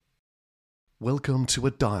Welcome to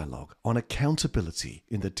a dialogue on accountability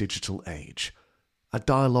in the digital age. A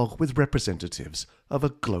dialogue with representatives of a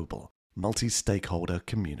global, multi-stakeholder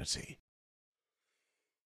community.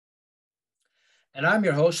 And I'm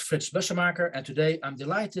your host, Frits Bussemaker, and today I'm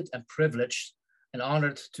delighted and privileged and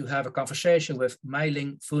honored to have a conversation with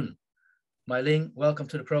Mai-Ling Fun. Mai-Ling, welcome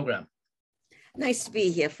to the program. Nice to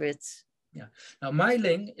be here, Frits. Yeah. Now,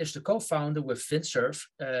 Mai-Ling is the co-founder with FinSurf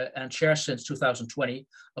and chair since 2020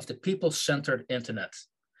 of the People-Centered Internet.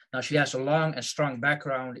 Now, she has a long and strong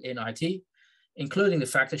background in IT, including the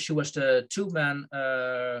fact that she was the two-man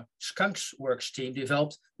Skunksworks team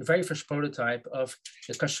developed the very first prototype of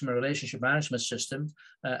the customer relationship management system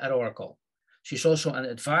at Oracle. She's also on the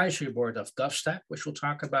advisory board of GovStack, which we'll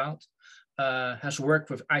talk about, has worked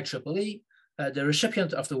with IEEE, the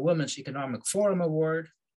recipient of the Women's Economic Forum Award,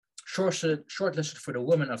 shortlisted for the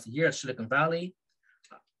Woman of the Year at Silicon Valley,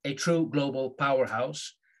 a true global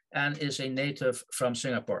powerhouse, and is a native from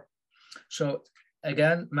Singapore. So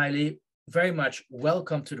again, Mai-Ling, very much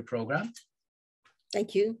welcome to the program.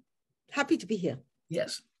 Thank you. Happy to be here.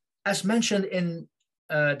 Yes. As mentioned in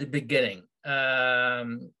the beginning,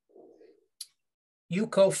 you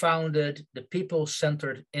co-founded the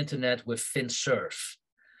People-Centered Internet with FinSurf.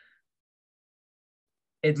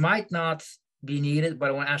 It might not be needed, but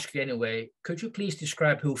I want to ask you anyway, could you please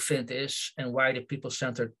describe who Vint is and why the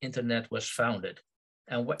People-Centered Internet was founded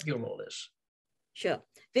and what your role is? Sure.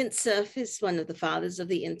 Vint Cerf is one of the fathers of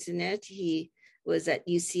the internet. He was at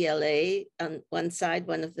UCLA on one side,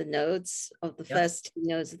 one of the nodes of the first two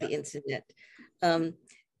nodes of the internet. In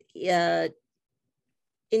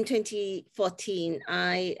 2014,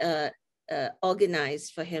 I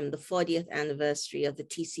organized for him the 40th anniversary of the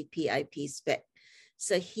TCP/IP spec.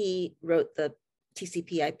 So he wrote the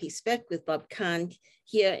TCP/IP spec with Bob Kahn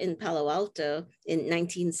here in Palo Alto in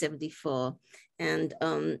 1974. And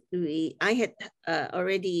I had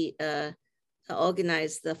already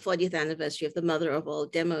organized the 40th anniversary of the mother of all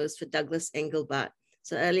demos for Douglas Engelbart.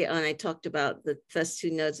 So earlier on, I talked about the first two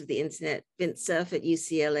nodes of the internet, Vint Cerf at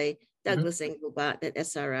UCLA, Douglas Engelbart at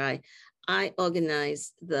SRI. I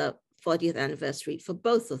organized the 40th anniversary for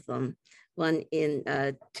both of them, one in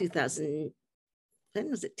 2008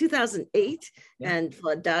 and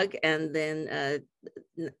for Doug, and then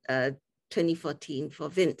 2014 for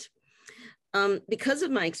Vint. Because of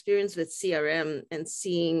my experience with CRM and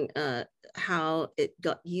seeing how it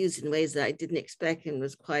got used in ways that I didn't expect and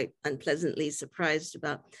was quite unpleasantly surprised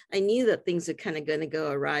about, I knew that things are kind of going to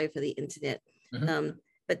go awry for the internet.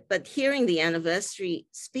 But hearing the anniversary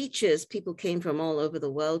speeches, people came from all over the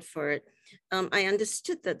world for it. I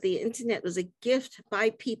understood that the internet was a gift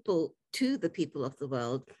by people to the people of the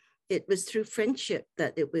world. It was through friendship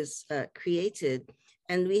that it was created.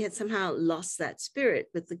 And we had somehow lost that spirit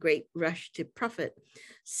with the great rush to profit.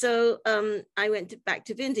 So I went back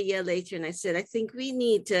to Vint a year later and I said, I think we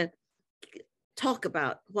need to talk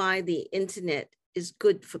about why the internet is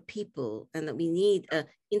good for people and that we need an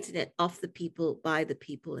internet of the people, by the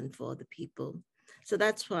people, and for the people. So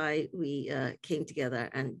that's why we came together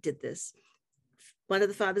and did this. One of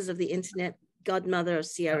the fathers of the internet, godmother of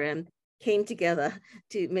CRM, came together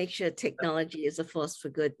to make sure technology is a force for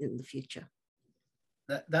good in the future.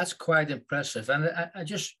 That's quite impressive. And I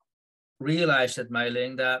just realized that,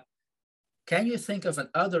 Mai-Ling, that can you think of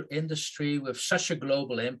another industry with such a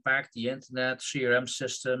global impact, the internet, CRM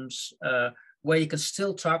systems, where you can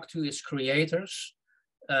still talk to its creators,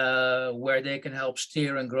 where they can help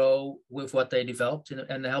steer and grow with what they developed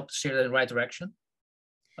and help steer in the right direction?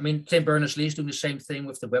 I mean, Tim Berners-Lee is doing the same thing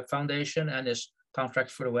with the Web Foundation and his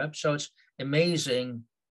contract for the web. So it's amazing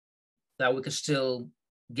that we can still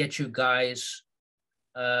get you guys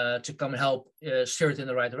to come and help steer it in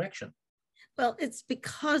the right direction. Well, it's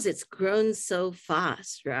because it's grown so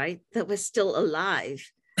fast, right? That we're still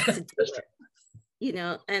alive to do it. You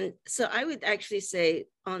know, and so I would actually say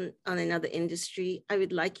on another industry, I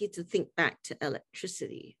would like you to think back to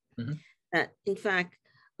electricity. That in fact,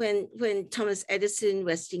 when Thomas Edison,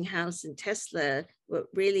 Westinghouse, and Tesla were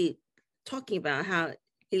really talking about how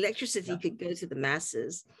electricity could go to the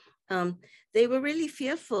masses, they were really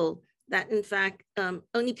fearful that in fact,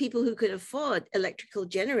 only people who could afford electrical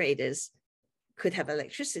generators could have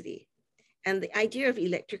electricity. And the idea of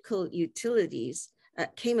electrical utilities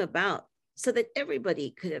came about so that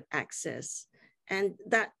everybody could have access. And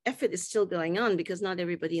that effort is still going on because not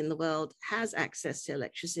everybody in the world has access to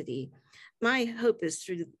electricity. My hope is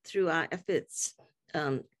through our efforts,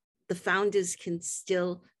 the founders can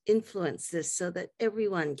still influence this so that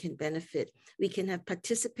everyone can benefit. We can have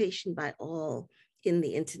participation by all in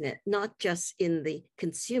the internet, not just in the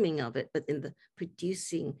consuming of it, but in the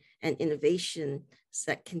producing and innovation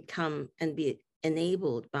that can come and be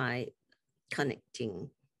enabled by connecting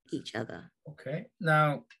each other. Okay.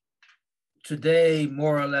 Now, today,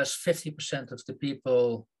 more or less 50% of the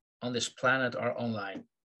people on this planet are online.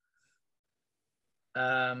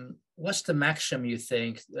 What's the maximum you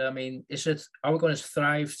think? I mean, are we going to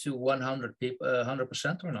thrive to 100 people,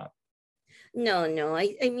 100% or not? No.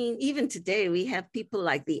 I mean, even today we have people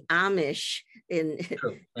like the Amish in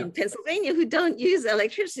Pennsylvania who don't use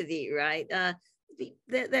electricity, right?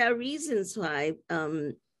 There are reasons why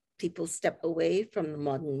people step away from the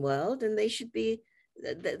modern world, and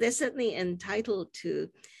they're certainly entitled to.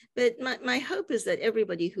 But my hope is that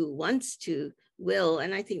everybody who wants to will,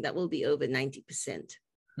 and I think that will be over 90%.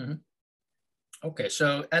 Mm-hmm. Okay,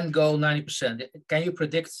 so end goal 90%. Can you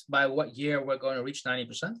predict by what year we're going to reach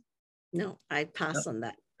 90%? No, I pass on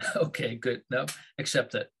that. Okay, good. No,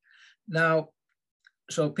 accepted. Now,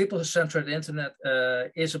 so people-centered internet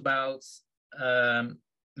is about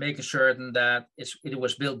making certain that it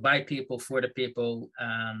was built by people for the people,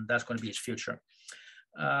 and that's going to be its future.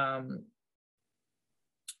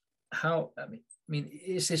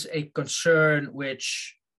 Is this a concern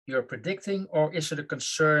which you're predicting, or is it a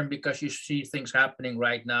concern because you see things happening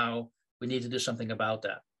right now? We need to do something about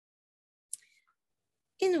that.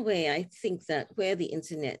 In a way, I think that where the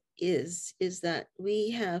internet is that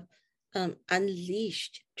we have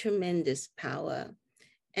unleashed tremendous power,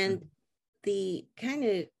 and the kind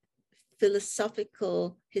of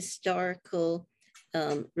philosophical, historical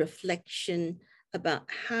reflection about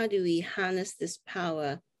how do we harness this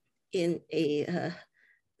power in a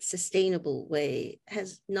sustainable way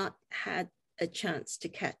has not had a chance to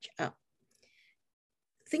catch up.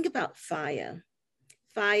 Think about fire.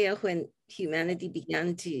 Fire, when humanity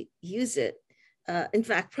began to use it, in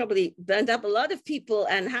fact, probably burned up a lot of people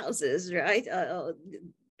and houses, right? A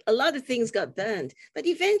lot of things got burned, but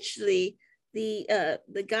eventually the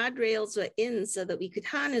guardrails were in so that we could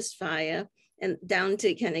harness fire, and down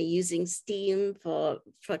to kind of using steam for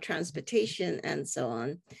transportation and so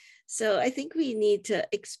on. So I think we need to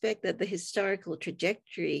expect that the historical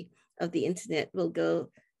trajectory of the internet will go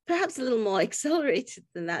perhaps a little more accelerated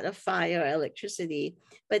than that of fire or electricity,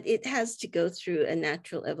 but it has to go through a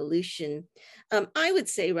natural evolution. I would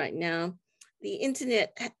say right now, the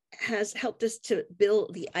internet has helped us to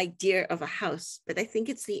build the idea of a house, but I think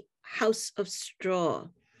it's the house of straw.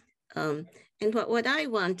 And what I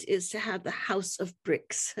want is to have the house of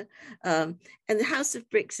bricks. And the house of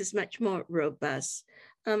bricks is much more robust.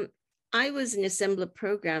 I was an assembler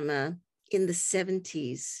programmer in the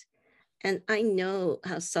 70s, and I know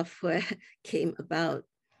how software came about.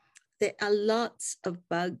 There are lots of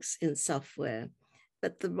bugs in software,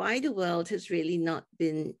 but the wider world has really not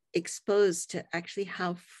been exposed to actually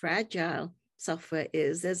how fragile software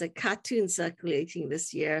is. There's a cartoon circulating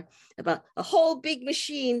this year about a whole big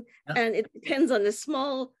machine, and it depends on a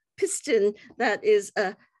small piston that is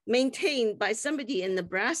maintained by somebody in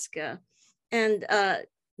Nebraska, and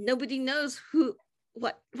nobody knows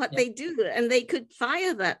what they do, and they could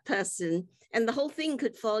fire that person and the whole thing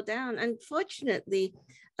could fall down. Unfortunately,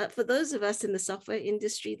 for those of us in the software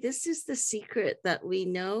industry, this is the secret that we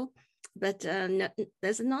know, but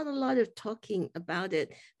there's not a lot of talking about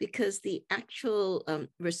it, because the actual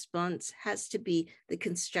response has to be the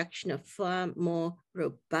construction of far more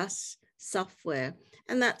robust software.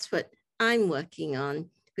 And that's what I'm working on,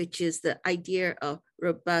 which is the idea of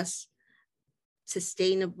robust,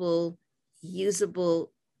 sustainable,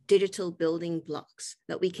 usable digital building blocks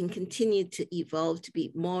that we can continue to evolve to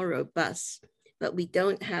be more robust, but we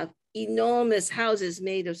don't have enormous houses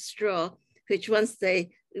made of straw, which once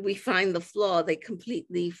we find the flaw, they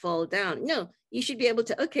completely fall down. No, you should be able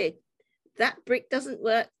to, okay, that brick doesn't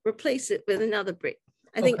work, replace it with another brick.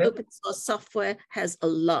 I think open source software has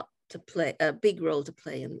a big role to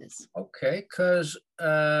play in this. Okay, because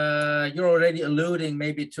you're already alluding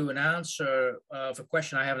maybe to an answer of a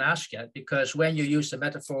question I haven't asked yet, because when you use the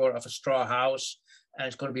metaphor of a straw house and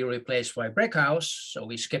it's going to be replaced by a brick house, so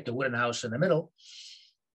we skip the wooden house in the middle,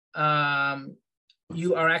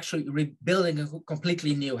 you are actually rebuilding a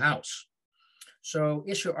completely new house. So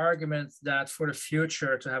is your argument that for the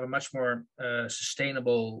future, to have a much more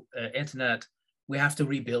sustainable internet, we have to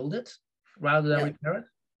rebuild it rather than repair it?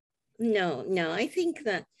 No, I think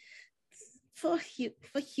that for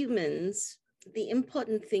humans, the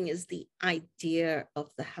important thing is the idea of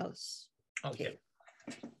the house. Okay.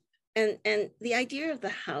 And the idea of the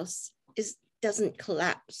house doesn't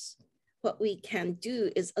collapse. What we can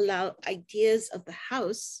do is allow ideas of the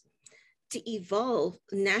house to evolve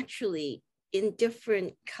naturally in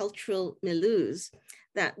different cultural milieus,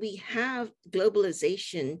 that we have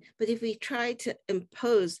globalization, but if we try to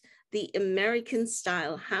impose the American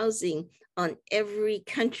style housing on every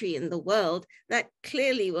country in the world, that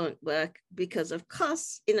clearly won't work because of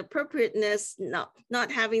costs, inappropriateness,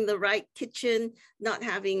 not having the right kitchen, not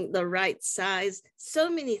having the right size. So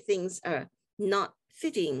many things are not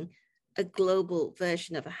fitting a global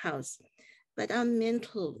version of a house. But our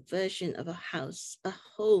mental version of a house, a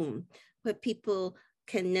home where people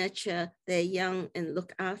can nurture their young and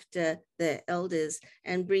look after their elders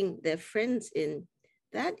and bring their friends in,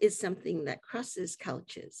 that is something that crosses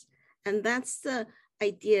cultures. And that's the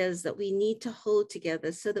ideas that we need to hold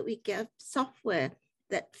together so that we get software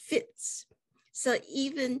that fits. So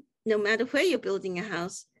even no matter where you're building a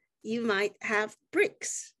house, you might have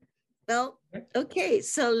bricks. Well, okay,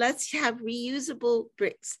 so let's have reusable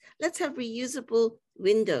bricks. Let's have reusable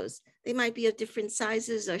windows. They might be of different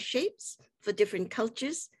sizes or shapes for different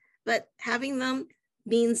cultures, but having them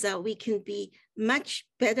means that we can be much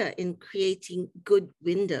better in creating good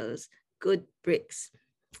windows, good bricks.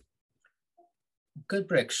 Good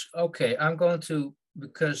bricks. Okay, I'm going to,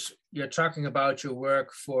 because you're talking about your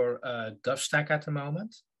work for GovStack at the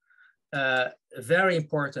moment. A very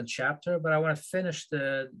important chapter, but I want to finish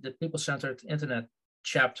the people-centered internet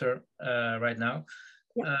chapter right now,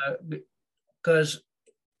 because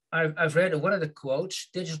I've read one of the quotes: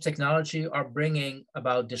 digital technology are bringing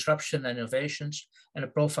about disruption and innovations and a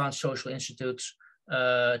profound social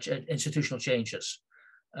institutional changes.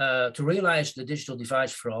 To realize the digital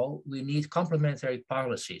divide for all, we need complementary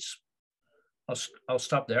policies. I'll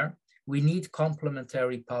stop there. We need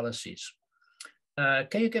complementary policies.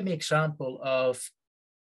 Can you give me an example of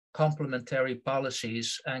complementary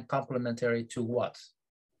policies, and complementary to what?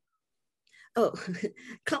 Oh,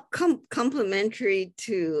 complementary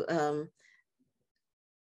to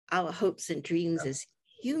our hopes and dreams as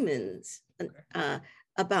humans,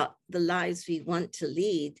 about the lives we want to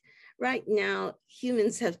lead. Right now,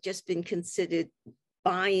 humans have just been considered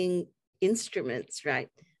buying instruments, right?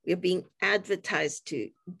 We're being advertised to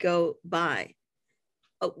go buy.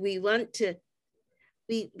 We want to,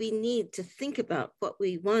 we need to think about what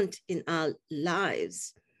we want in our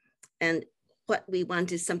lives. And what we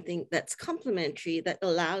want is something that's complementary, that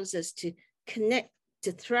allows us to connect,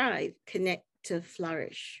 to thrive, connect, to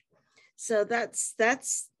flourish. So that's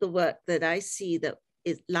the work that I see that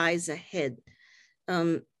it lies ahead.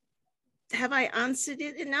 Have I answered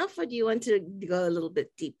it enough, or do you want to go a little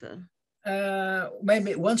bit deeper?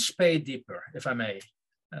 Maybe one spade deeper, if I may.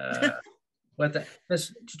 But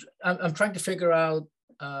I'm trying to figure out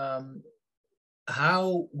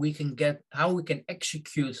how we can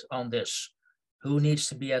execute on this. Who needs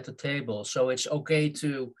to be at the table? So it's okay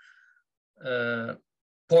to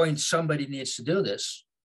point somebody needs to do this.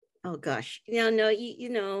 Oh gosh, no, you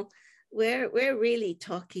know, we're really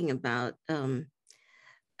talking about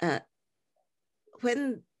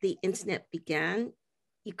when the internet began,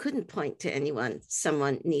 you couldn't point to anyone.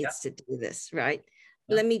 Someone needs to do this, right?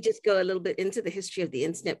 Yeah. Let me just go a little bit into the history of the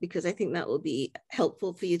internet, because I think that will be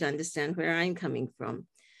helpful for you to understand where I'm coming from.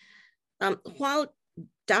 While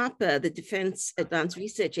DARPA, the Defense Advanced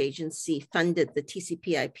Research Agency, funded the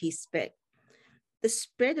TCP/IP spec, the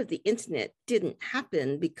spread of the internet didn't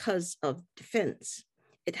happen because of defense.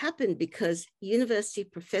 It happened because university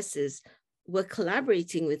professors were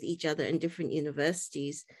collaborating with each other in different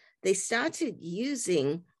universities. They started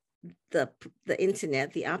using the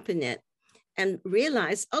internet, the ARPANET, and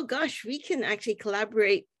realized, oh gosh, we can actually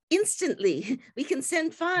collaborate instantly. We can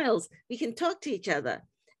send files, we can talk to each other.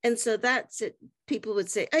 And so that's it. People would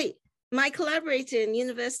say, hey, my collaborator in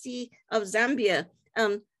University of Zambia,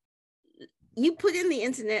 you put in the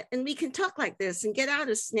internet and we can talk like this and get out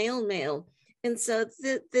of snail mail. And so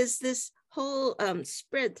there's this whole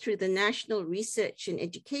spread through the national research and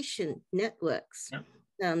education networks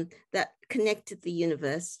that connected the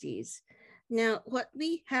universities. Now, what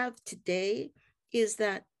we have today is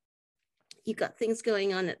that you've got things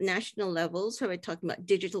going on at national levels. So we're talking about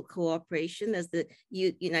digital cooperation. There's the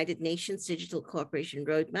United Nations Digital Cooperation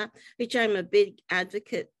Roadmap, which I'm a big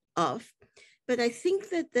advocate of. But I think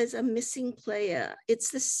that there's a missing player.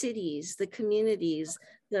 It's the cities, the communities,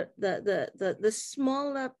 the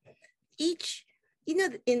smaller, each, you know,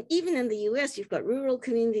 even in the US, you've got rural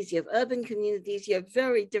communities, you have urban communities, you have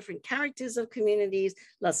very different characters of communities.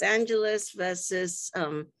 Los Angeles versus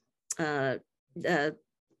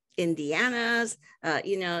Indiana's,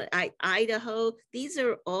 you know, Idaho, these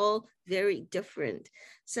are all very different.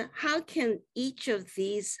 So how can each of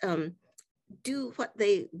these do what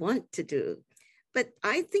they want to do? But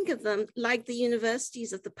I think of them like the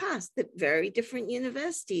universities of the past, the very different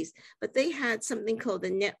universities, but they had something called the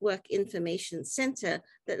Network Information Center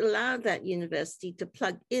that allowed that university to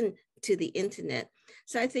plug in to the internet.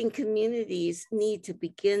 So I think communities need to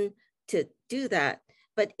begin to do that,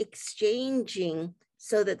 but exchanging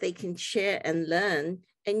so that they can share and learn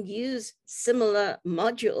and use similar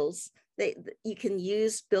modules. You can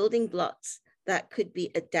use building blocks that could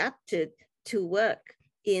be adapted to work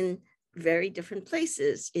in very different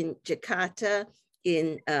places, in Jakarta,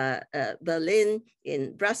 in Berlin,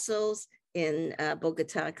 in Brussels, in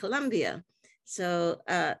Bogota, Colombia. So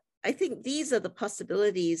I think these are the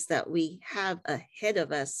possibilities that we have ahead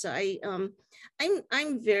of us. So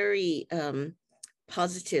I'm very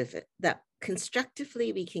positive that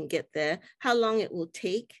constructively we can get there. How long it will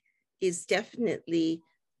take is definitely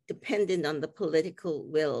dependent on the political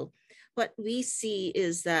will. What we see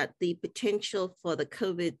is that the potential for the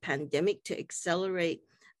COVID pandemic to accelerate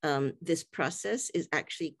this process is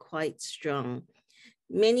actually quite strong.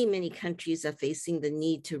 Many countries are facing the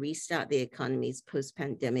need to restart their economies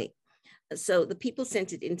post-pandemic. So the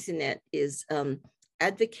People-Centered Internet is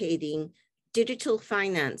advocating digital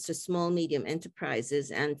finance for small, medium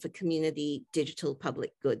enterprises and for community digital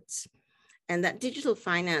public goods. And that digital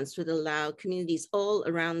finance would allow communities all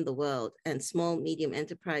around the world and small, medium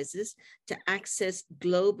enterprises to access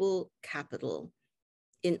global capital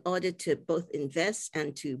in order to both invest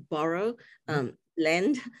and to borrow,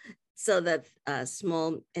 lend, so that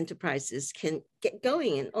small enterprises can get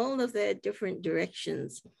going in all of their different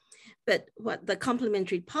directions. But what the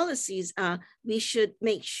complementary policies are, we should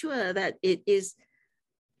make sure that it is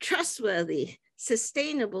trustworthy,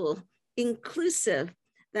 sustainable, inclusive,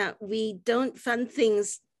 that we don't fund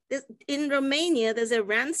things. In Romania, there's a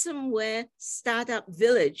ransomware startup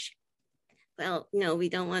village. Well, no, we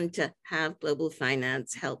don't want to have global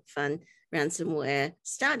finance help fund ransomware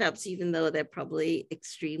startups, even though they're probably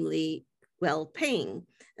extremely well paying.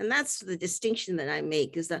 And that's the distinction that I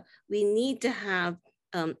make, is that we need to have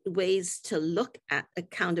ways to look at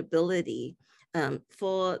accountability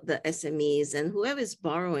for the SMEs and whoever's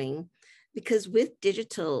borrowing, because with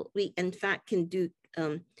digital, we in fact can do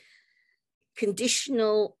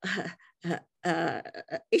conditional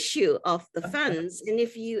issue of the funds. And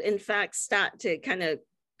if you in fact start to kind of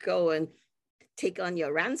go and take on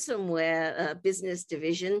your ransomware business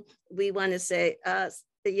division, we want to say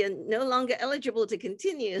you're no longer eligible to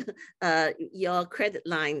continue. Your credit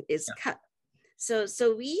line is cut.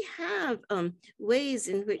 So we have ways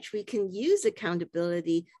in which we can use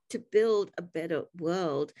accountability to build a better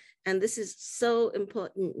world. And this is so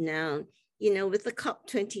important now. You know, with the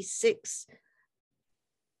COP26,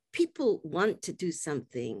 people want to do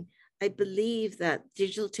something. I believe that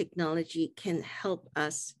digital technology can help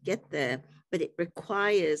us get there, but it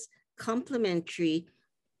requires complementary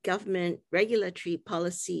government regulatory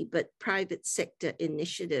policy, but private sector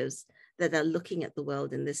initiatives that are looking at the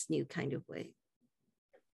world in this new kind of way.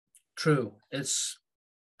 True. It's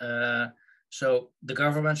so the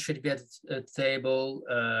government should get a table,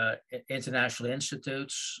 international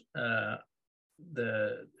institutes,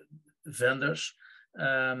 the vendors,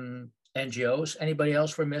 NGOs. Anybody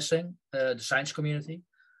else we're missing? The science community?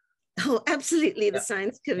 Oh, absolutely, the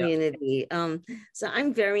science community. So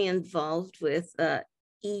I'm very involved with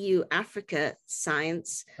EU Africa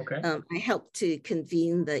Science. Okay. I helped to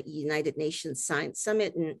convene the United Nations Science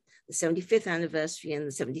Summit in the 75th anniversary and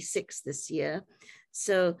the 76th this year.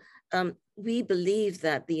 So we believe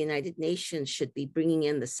that the United Nations should be bringing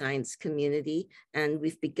in the science community, and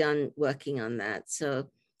we've begun working on that. So,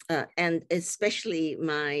 and especially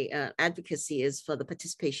my advocacy is for the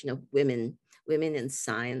participation of women in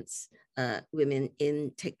science, women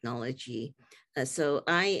in technology. So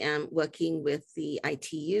I am working with the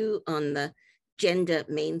ITU on the gender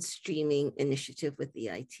mainstreaming initiative with the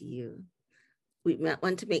ITU. We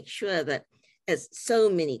want to make sure that, as so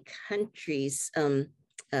many countries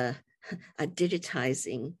are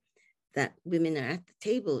digitizing, that women are at the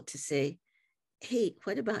table to say, hey,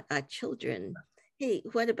 what about our children? Hey,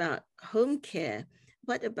 what about home care?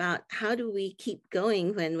 What about how do we keep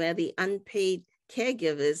going when we're the unpaid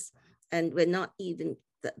caregivers and we're not even,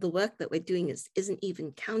 the work that we're doing isn't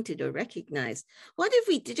even counted or recognized? What if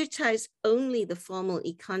we digitize only the formal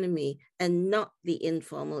economy and not the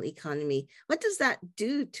informal economy? What does that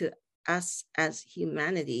do to us as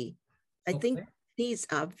humanity? I think these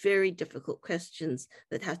are very difficult questions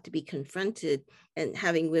that have to be confronted, and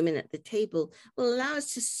having women at the table will allow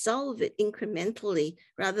us to solve it incrementally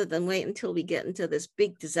rather than wait until we get into this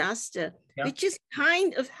big disaster, which is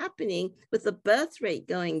kind of happening with the birth rate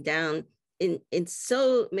going down in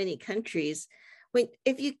so many countries.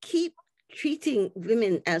 If you keep treating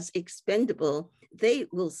women as expendable, they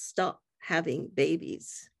will stop having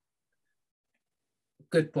babies.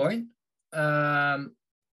 Good point.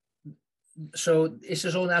 So is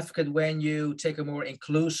this an advocate when you take a more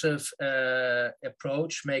inclusive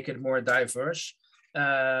approach, make it more diverse?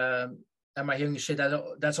 Am I hearing you say that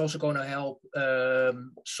that's also going to help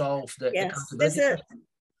solve the accountability question?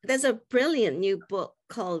 There's a brilliant new book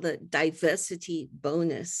called The Diversity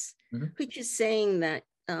Bonus, which is saying that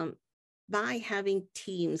by having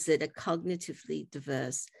teams that are cognitively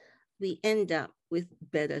diverse, we end up with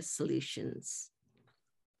better solutions.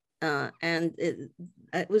 And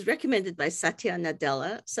it was recommended by Satya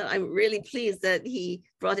Nadella. So I'm really pleased that he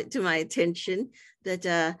brought it to my attention.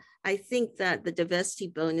 That I think that the diversity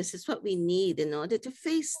bonus is what we need in order to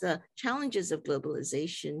face the challenges of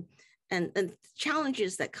globalization and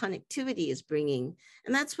challenges that connectivity is bringing.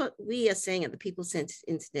 And that's what we are saying at the People-Centered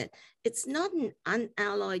Internet. It's not an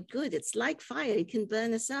unalloyed good. It's like fire. It can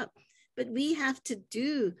burn us up. But we have to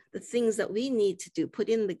do the things that we need to do, put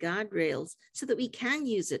in the guardrails so that we can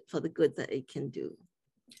use it for the good that it can do.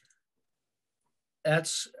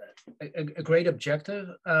 That's a great objective.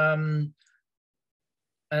 I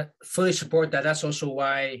fully support that. That's also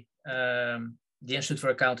why the Institute for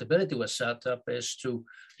Accountability was set up, is to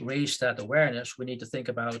raise that awareness. We need to think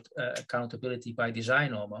about accountability by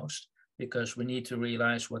design almost, because we need to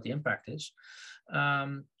realize what the impact is.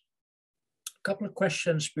 Couple of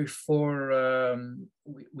questions before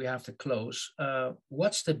we have to close.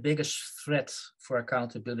 What's the biggest threat for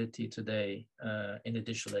accountability today in the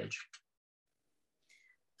digital age?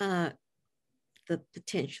 The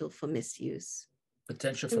potential for misuse.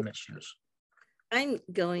 Potential for misuse. I'm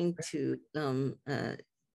going to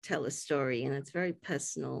tell a story, and it's very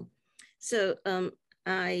personal. So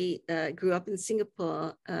I grew up in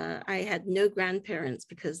Singapore. I had no grandparents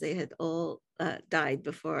because they had all died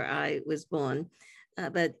before I was born,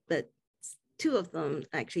 but two of them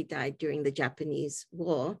actually died during the Japanese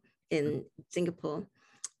War in Singapore.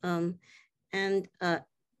 And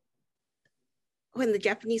when the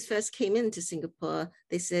Japanese first came into Singapore,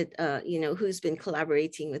 they said, you know, who's been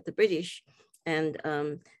collaborating with the British? And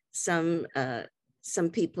some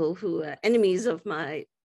people who are enemies of my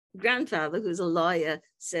grandfather, who's a lawyer,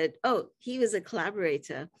 said, oh, he was a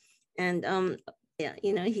collaborator. And yeah,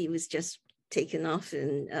 you know, he was just taken off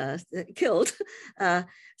and killed.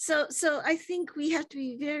 So I think we have to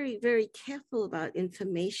be very, very careful about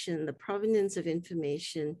information, the provenance of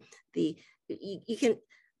information. It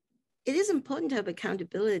is important to have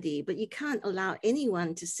accountability, but you can't allow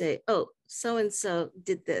anyone to say, oh, so-and-so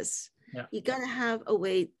did this. Yeah. You got to have a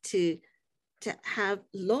way to have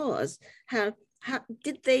laws. How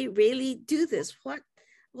did they really do this? What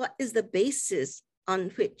is the basis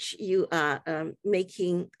on which you are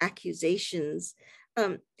making accusations?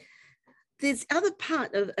 There's other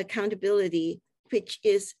part of accountability, which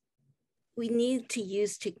is we need to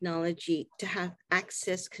use technology to have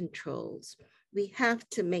access controls. We have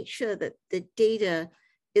to make sure that the data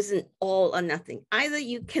isn't all or nothing. Either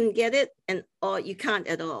you can get it or you can't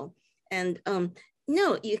at all. And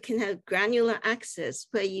no, you can have granular access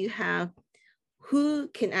where you have who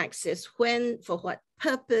can access when, for what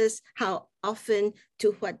purpose, how often,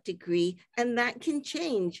 to what degree, and that can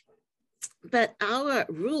change. But our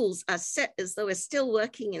rules are set as though we're still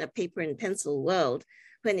working in a paper and pencil world,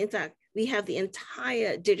 when in fact, we have the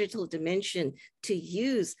entire digital dimension to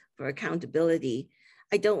use for accountability.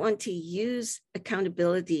 I don't want to use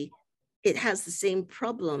accountability. It has the same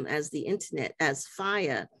problem as the internet, as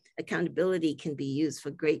fire. Accountability can be used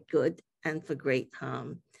for great good and for great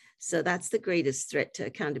harm. So that's the greatest threat to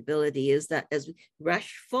accountability, is that as we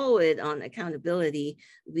rush forward on accountability,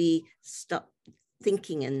 we stop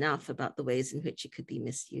thinking enough about the ways in which it could be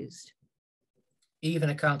misused.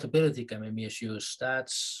 Even accountability can be misused.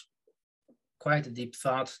 That's quite a deep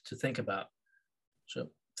thought to think about. So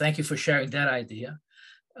thank you for sharing that idea.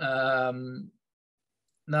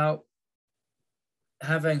 Now,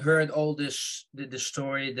 having heard all this, the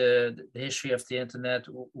story, the history of the internet,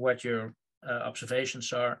 what your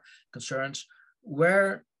observations are, concerns,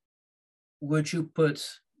 where would you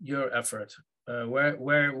put your effort?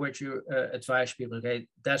 Where would you advise people, okay,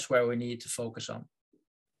 that's where we need to focus on?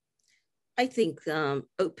 I think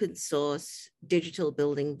open source digital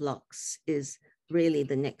building blocks is really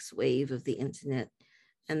the next wave of the internet.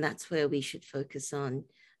 And that's where we should focus on.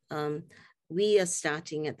 We are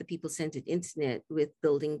starting at the People-Centered Internet with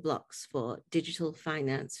building blocks for digital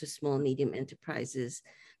finance for small, medium enterprises,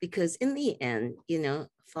 because in the end, you know,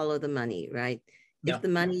 follow the money, right? Yeah. If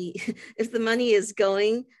the money is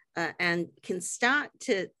going and can start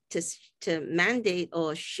to mandate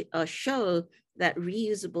or show that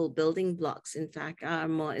reusable building blocks, in fact, are a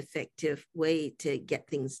more effective way to get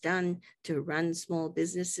things done, to run small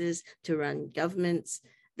businesses, to run governments,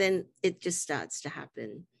 then it just starts to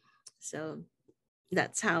happen. So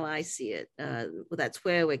that's how I see it. That's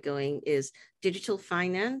where we're going, is digital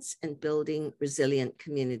finance and building resilient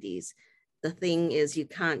communities. The thing is, you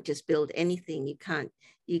can't just build anything. You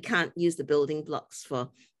can't use the building blocks for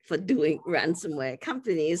doing ransomware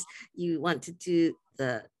companies. You want to do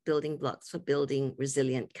the building blocks for building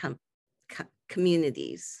resilient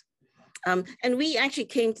communities. And we actually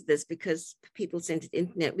came to this because People-Centered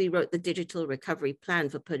Internet, we wrote the digital recovery plan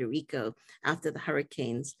for Puerto Rico after the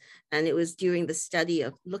hurricanes. And it was during the study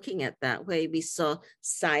of looking at that where we saw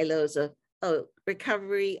silos of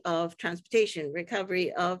recovery of transportation,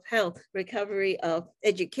 recovery of health, recovery of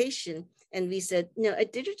education. And we said, no, a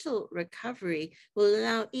digital recovery will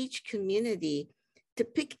allow each community to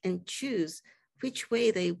pick and choose which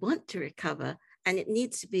way they want to recover. And it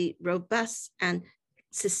needs to be robust and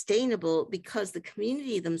sustainable because the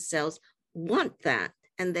community themselves want that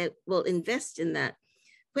and they will invest in that.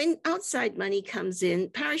 When outside money comes in,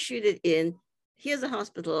 parachuted in, here's a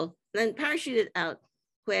hospital, then parachuted out,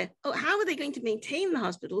 where, oh, how are they going to maintain the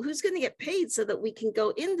hospital? Who's going to get paid so that we can go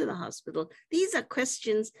into the hospital? These are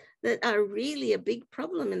questions that are really a big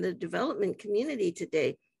problem in the development community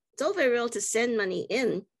today. It's all very well to send money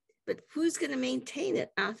in, but who's going to maintain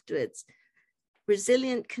it afterwards?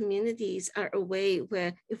 Resilient communities are a way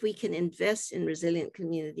where if we can invest in resilient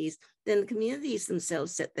communities, then the communities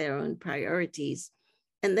themselves set their own priorities.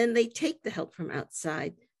 And then they take the help from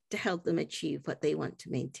outside to help them achieve what they want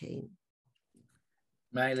to maintain.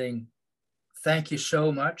 Mei-Ling, thank you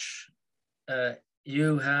so much.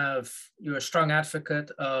 You're a strong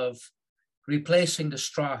advocate of replacing the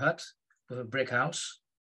straw hut with a brick house,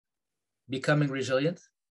 becoming resilient.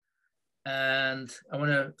 And I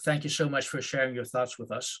want to thank you so much for sharing your thoughts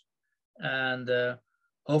with us. And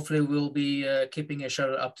hopefully we'll be keeping each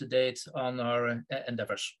other up to date on our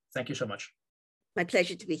endeavors. Thank you so much. My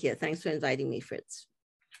pleasure to be here. Thanks for inviting me, Fritz.